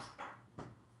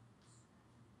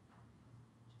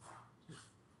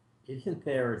 Isn't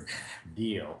there a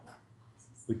deal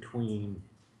between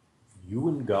you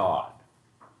and God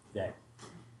that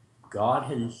God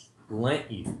has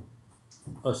lent you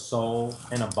a soul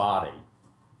and a body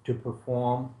to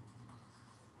perform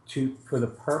for the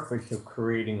purpose of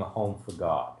creating a home for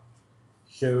God?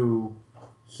 So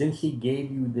since he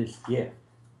gave you this gift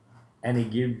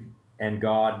and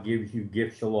God gives you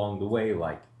gifts along the way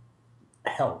like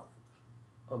health,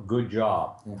 a good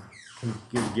job, can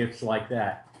give gifts like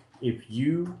that. If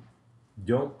you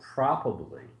don't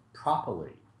properly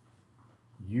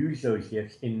use those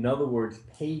gifts, in other words,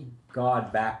 pay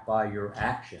God back by your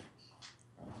actions,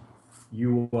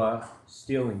 you are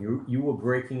stealing. You are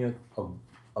breaking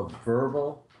a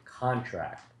verbal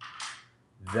contract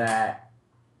that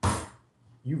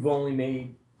you've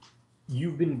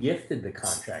been gifted the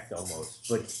contract almost,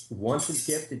 but once it's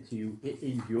gifted to you, it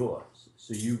is yours.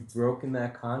 So you've broken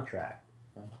that contract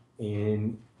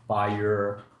by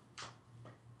your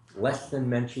less than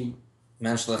menschlich.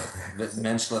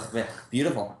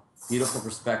 Beautiful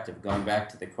perspective. Going back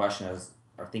to the question of,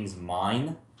 are things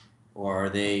mine or are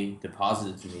they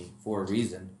deposited to me for a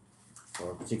reason,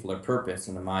 for a particular purpose,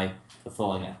 and am I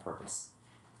fulfilling that purpose?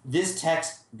 This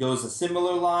text goes a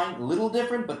similar line, a little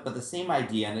different, but the same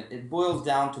idea, and it boils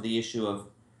down to the issue of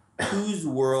whose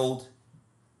world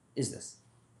is this?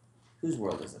 Whose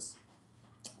world is this?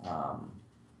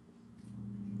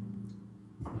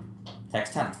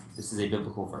 Text 10. This is a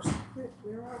biblical verse.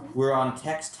 Where are we? We're on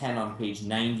text 10 on page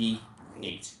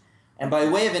 98. And by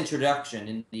way of introduction,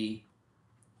 in the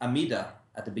Amidah,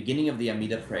 at the beginning of the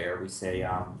Amidah prayer, we say,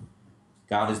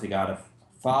 God is the God of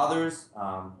fathers,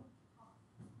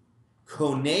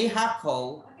 Konei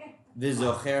hakol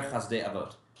v'zocher chasdei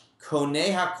avot.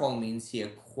 Konei hakol means he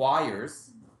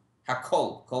acquires.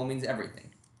 Hakol. Kol means everything.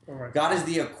 Right. God is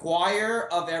the acquirer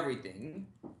of everything.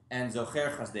 And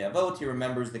zocher chasdei avot, he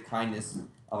remembers the kindness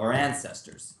of our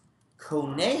ancestors.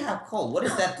 Konei hakol. What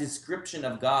is that description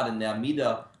of God in the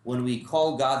Amidah when we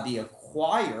call God the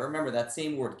acquirer? Remember that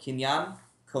same word, kinyan,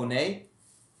 konei.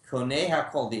 Konei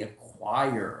hakol, the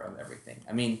acquirer of everything.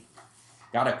 I mean,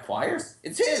 God acquires?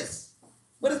 It's his.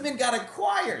 What does it mean God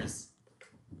acquires?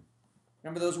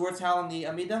 Remember those words, Hal, in the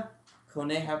Amidah?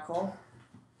 Konei hakol?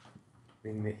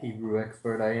 Being the Hebrew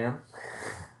expert I am.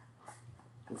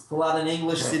 Let's pull out an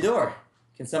English siddur.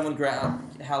 Can someone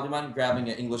Hal, do you mind grabbing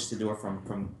an English siddur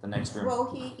from the next room?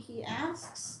 Well, he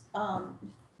asks,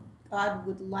 God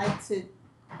would like to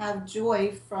have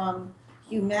joy from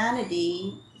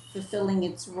humanity fulfilling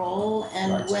its role,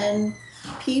 and Right. when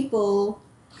people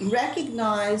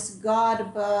recognize God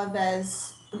above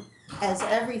as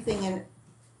everything and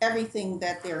everything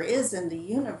that there is in the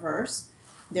universe,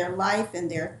 their life and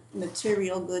their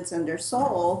material goods and their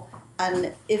soul,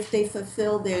 and if they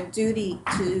fulfill their duty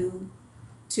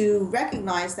to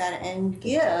recognize that and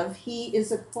give, he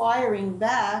is acquiring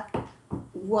back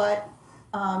what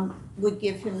would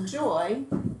give him joy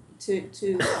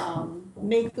to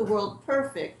make the world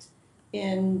perfect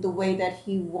in the way that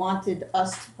he wanted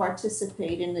us to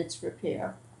participate in its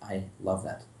repair. I love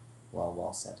that.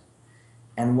 Well said.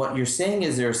 And what you're saying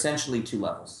is there are essentially two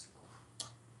levels.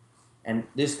 And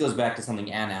this goes back to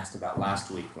something Anne asked about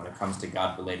last week when it comes to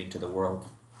God relating to the world.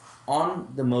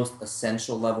 On the most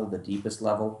essential level, the deepest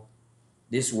level,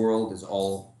 this world is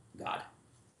all God.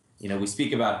 We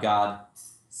speak about God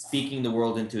speaking the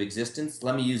world into existence.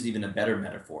 Let me use even a better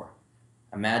metaphor.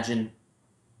 Imagine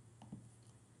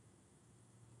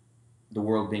the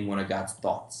world being one of God's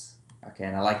thoughts. Okay,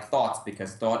 and I like thoughts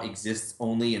because thought exists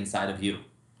only inside of you.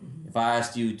 If I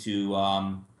asked you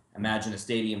to imagine a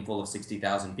stadium full of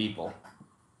 60,000 people,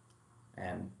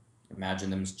 and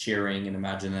imagine them cheering, and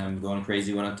imagine them going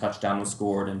crazy when a touchdown was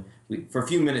scored, and for a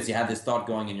few minutes you had this thought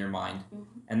going in your mind,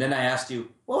 and then I asked you,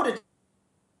 what would it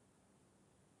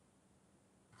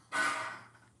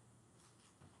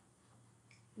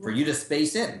for you to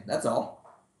space in? That's all.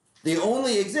 They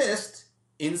only exist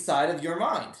inside of your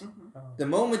mind. The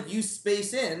moment you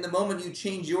space in, the moment you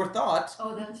change your thought,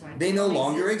 that's right. they no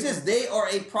longer exist. They are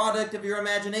a product of your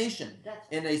imagination. That's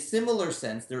In a similar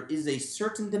sense, there is a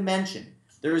certain dimension,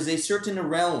 there is a certain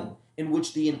realm in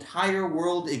which the entire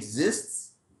world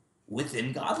exists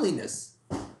within godliness.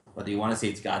 Whether you want to say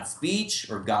it's God's speech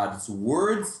or God's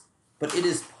words, but it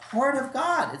is part of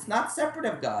God. It's not separate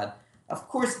of God. Of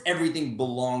course, everything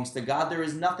belongs to God. There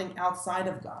is nothing outside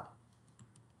of God.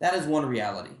 That is one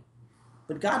reality.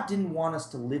 But God didn't want us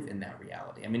to live in that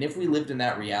reality. I mean, if we lived in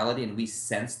that reality and we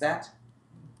sensed that,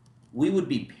 we would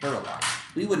be paralyzed.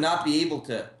 We would not be able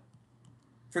to,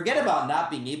 forget about not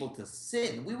being able to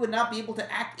sin. We would not be able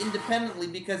to act independently,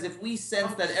 because if we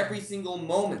sensed that every single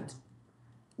moment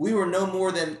we were no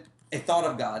more than a thought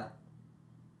of God,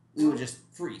 we would just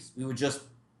freeze. We would just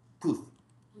poof.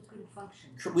 We couldn't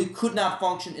function. We could not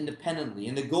function independently.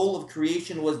 And the goal of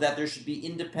creation was that there should be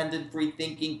independent,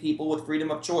 free-thinking people with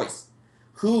freedom of choice,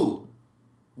 who,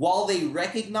 while they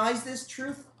recognize this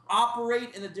truth,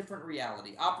 operate in a different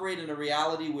reality, operate in a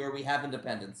reality where we have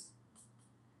independence.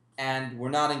 And we're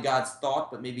not in God's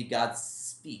thought, but maybe God's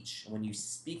speech. And when you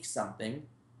speak something,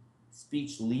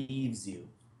 speech leaves you.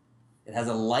 It has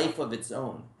a life of its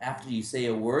own. After you say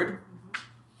a word,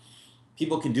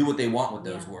 people can do what they want with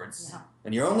those words. Yeah.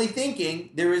 When you're only thinking,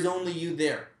 there is only you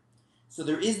there. So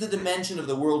there is the dimension of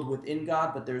the world within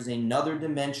God, but there's another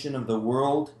dimension of the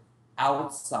world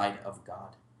outside of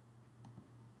God.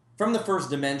 From the first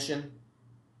dimension,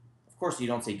 of course you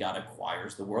don't say God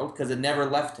acquires the world, because it never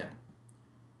left him.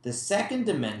 The second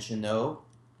dimension, though,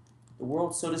 the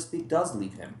world, so to speak, does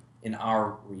leave him in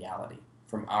our reality,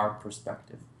 from our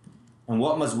perspective. And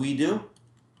what must we do?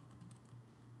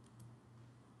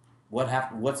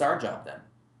 What's our job then?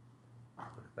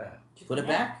 Put it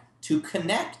back. To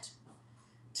connect.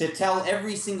 To tell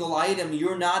every single item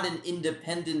you're not an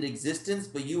independent existence,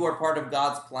 but you are part of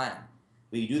God's plan.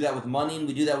 We do that with money, and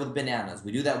we do that with bananas.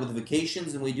 We do that with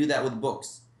vacations, and we do that with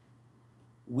books.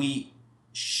 We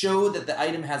show that the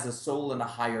item has a soul and a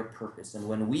higher purpose. And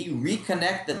when we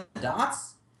reconnect the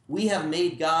dots, we have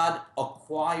made God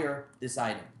acquire this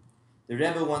item. The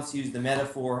Rebbe once used the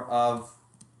metaphor of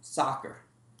soccer.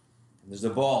 And there's a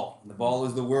ball, and the ball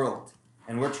is the world.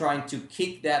 And we're trying to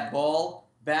kick that ball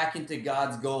back into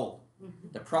God's goal.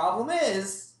 The problem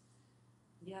is,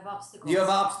 You have obstacles. you have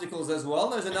obstacles as well.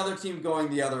 There's another team going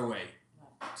the other way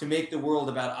to make the world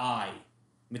about I,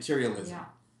 materialism. Yeah.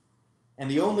 And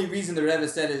the only reason the Rebbe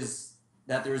said is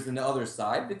that there is the other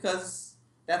side, because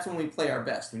that's when we play our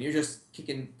best. When you're just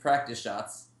kicking practice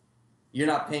shots, you're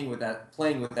not playing with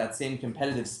that same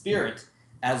competitive spirit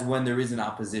as when there is an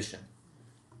opposition.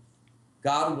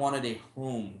 God wanted a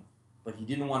home, but he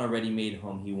didn't want a ready-made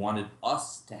home. He wanted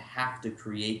us to have to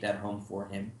create that home for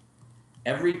him.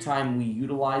 Every time we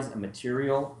utilize a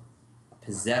material, a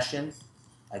possession,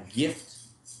 a gift,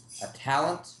 a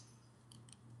talent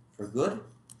for good,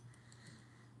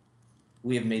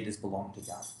 we have made this belong to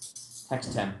God.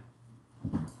 Text 10.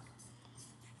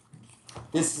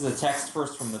 This is a text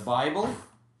first from the Bible,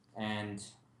 and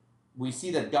we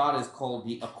see that God is called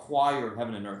the acquirer of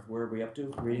heaven and earth. Where are we up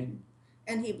to reading?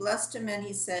 And he blessed him, and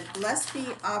he said, Blessed be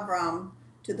Abram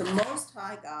to the Most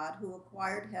High God, who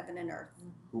acquired heaven and earth.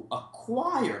 Who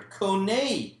acquired,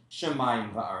 konei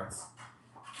shemayim va'aretz.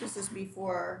 This is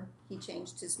before he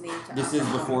changed his name to This is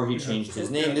Abraham. before he changed his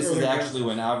name. This is actually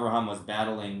when Abraham was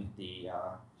battling he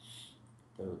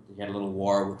had a little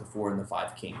war with the 4 and the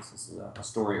 5 kings. This is a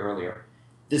story earlier.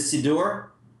 The Siddur,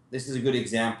 this is a good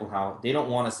example how they don't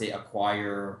want to say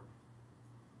acquire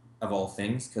of all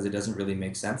things, because it doesn't really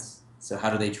make sense. So how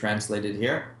do they translate it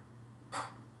here?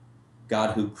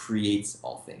 God who creates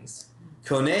all things.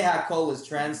 Konei hakol is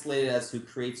translated as who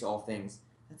creates all things.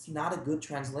 That's not a good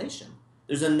translation.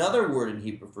 There's another word in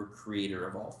Hebrew for creator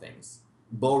of all things.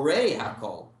 Borei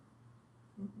hakol.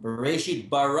 Bereshit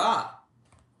bara.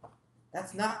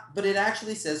 That's not, but it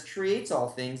actually says creates all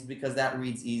things, because that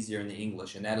reads easier in the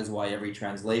English, and that is why every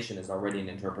translation is already an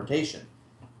interpretation.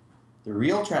 The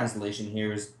real translation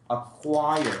here is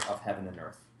acquire of heaven and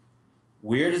earth.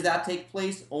 Where does that take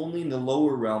place? Only in the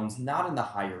lower realms, not in the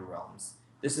higher realms.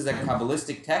 This is a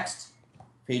Kabbalistic text,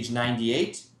 page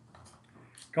 98.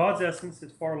 God's essence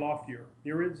is far loftier,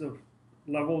 myriads of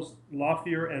levels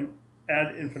loftier and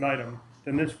ad infinitum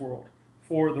than this world,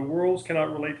 for the worlds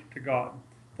cannot relate to God.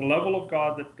 The level of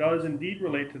God that does indeed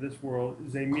relate to this world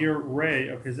is a mere ray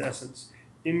of his essence,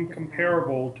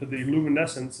 incomparable to the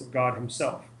luminescence of God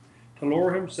himself. To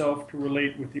lower himself to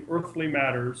relate with the earthly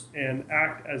matters and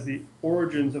act as the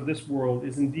origins of this world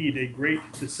is indeed a great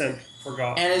descent for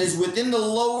God. And it is within the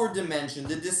lower dimension,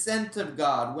 the descent of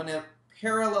God, when a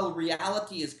parallel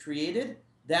reality is created,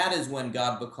 that is when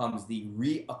God becomes the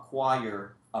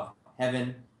reacquirer of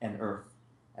heaven and earth.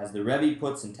 As the Rebbe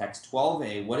puts in text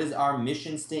 12a, what is our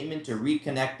mission statement to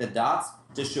reconnect the dots,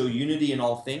 to show unity in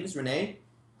all things, Renee?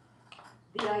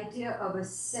 The idea of a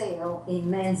sale in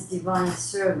man's divine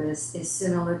service is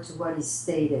similar to what is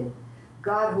stated.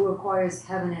 God who acquires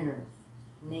heaven and earth,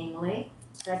 namely,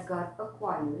 that God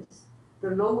acquires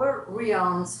the lower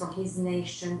realms from his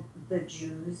nation, the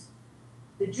Jews.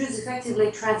 The Jews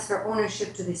effectively transfer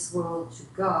ownership to this world to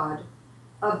God,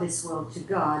 of this world to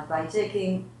God, by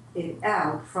taking it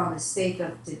out from a state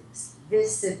of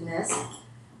divisiveness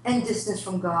and distance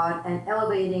from God and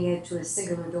elevating it to a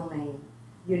singular domain,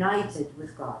 united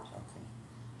with God. Okay.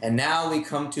 And now we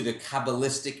come to the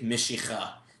Kabbalistic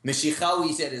Meshicha. Meshicha,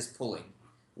 we said, is pulling.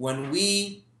 When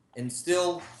we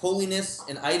instill holiness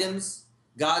in items,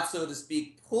 God, so to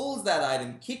speak, pulls that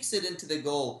item, kicks it into the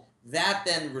goal. That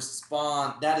then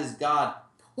that is God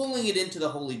pulling it into the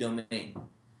holy domain.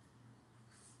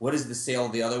 What is the sale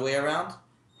the other way around?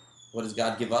 What does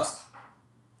God give us?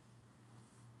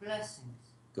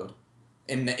 Blessings. Good.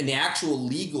 In the actual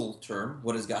legal term,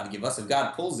 what does God give us? If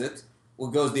God pulls it,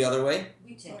 what goes the other way?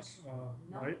 We take.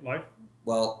 Life?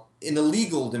 Well, in the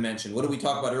legal dimension, what did we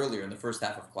talk about earlier in the first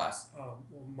half of class?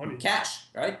 Money. Cash,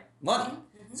 right? Money.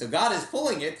 Mm-hmm. So God is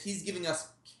pulling it. He's giving us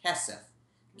kesef.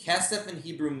 Kesef in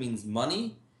Hebrew means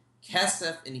money.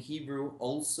 Kesef in Hebrew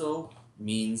also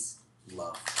means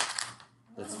love.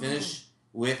 Let's finish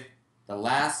with the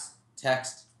last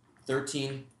text,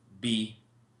 13b.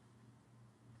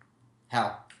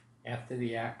 How? After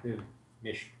the act of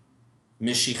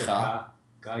Meshicha.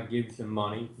 God gives the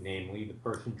money, namely, the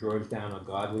person draws down a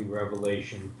godly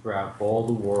revelation throughout all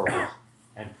the worlds,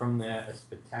 and from there a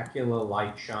spectacular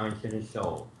light shines in his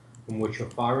soul, from which a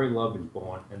fiery love is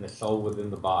born, and the soul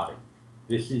within the body.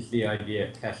 This is the idea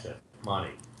of kesef,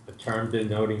 money, a term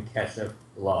denoting kesef,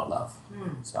 love.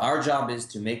 So our job is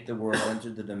to make the world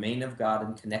enter the domain of God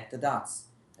and connect the dots.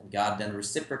 And God then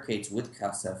reciprocates with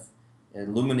kesef,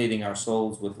 illuminating our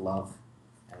souls with love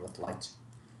and with light.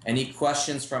 Any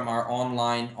questions from our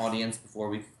online audience before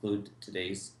we conclude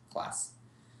today's class?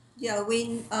 Yeah,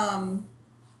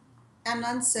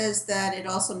 Amnon says that it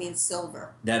also means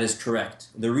silver. That is correct.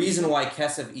 The reason why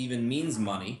kesef even means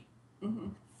money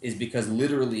is because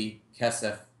literally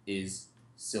kesef is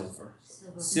silver.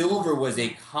 Silver was a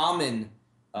common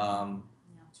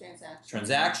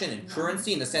transaction and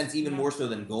currency, in a sense even more so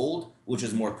than gold, which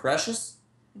is more precious.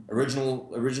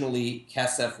 Originally,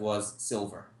 kesef was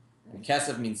silver. And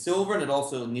kesef means silver, and it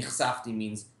also nichsafti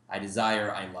means I desire,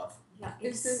 I love. Yeah,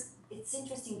 it's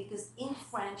interesting because in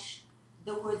French,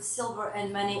 the word silver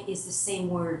and money is the same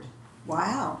word.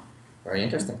 Wow. Very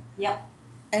interesting. Yep.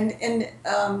 And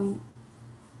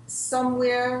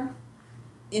somewhere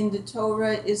in the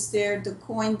Torah, is there the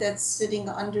coin that's sitting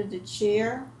under the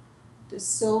chair? The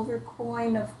silver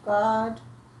coin of God?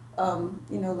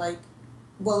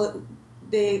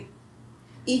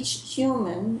 Each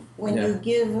human, when you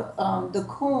give the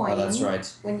coin, that's right.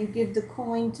 When you give the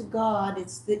coin to God,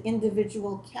 it's the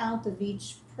individual count of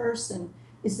each person.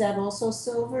 Is that also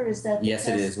silver? Is that Yes,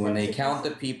 it is. When they count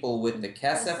the people with the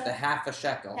kesef, the half a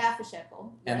shekel. Half a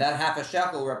shekel. And that half a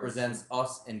shekel represents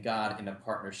us and God in a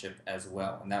partnership as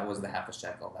well. And that was the half a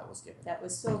shekel that was given. That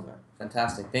was silver.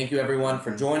 Fantastic. Thank you everyone for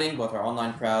joining, both our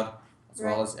online crowd as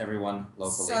well as everyone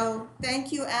locally. So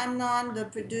thank you, Amnon, the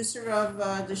producer of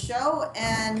the show.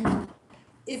 And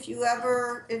if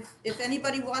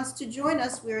anybody wants to join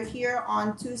us, we're here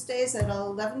on Tuesdays at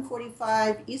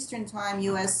 11:45 Eastern Time,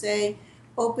 USA,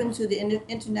 open to the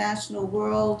international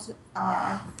world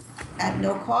at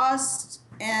no cost.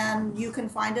 And you can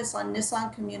find us on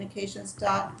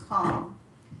nissancommunications.com.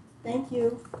 Thank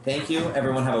you. Thank you.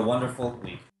 Everyone have a wonderful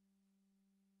week.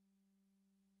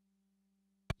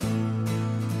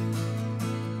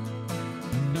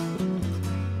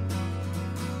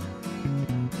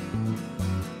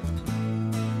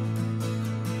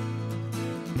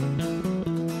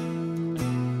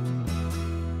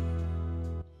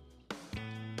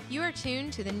 You are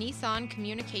tuned to the Nissan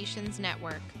Communications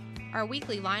Network. Our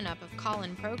weekly lineup of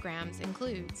call-in programs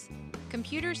includes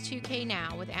Computers 2K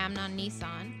Now with Amnon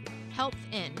Nissan, Health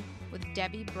In with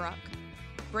Debbie Bruck,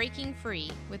 Breaking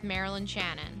Free with Marilyn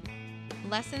Shannon,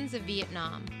 Lessons of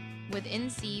Vietnam with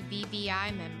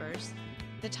NCVVI members,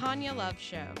 The Tanya Love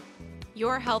Show,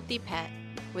 Your Healthy Pet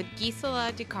with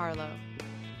Gisela DiCarlo.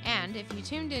 And if you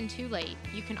tuned in too late,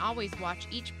 you can always watch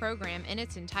each program in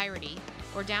its entirety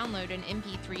or download an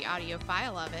MP3 audio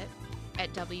file of it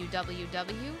at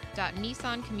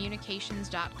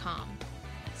www.nissancommunications.com.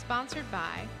 Sponsored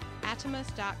by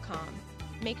Atomus.com,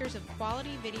 makers of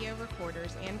quality video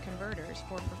recorders and converters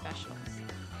for professionals,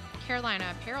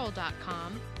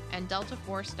 CarolinaApparel.com, and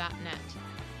DeltaForce.net.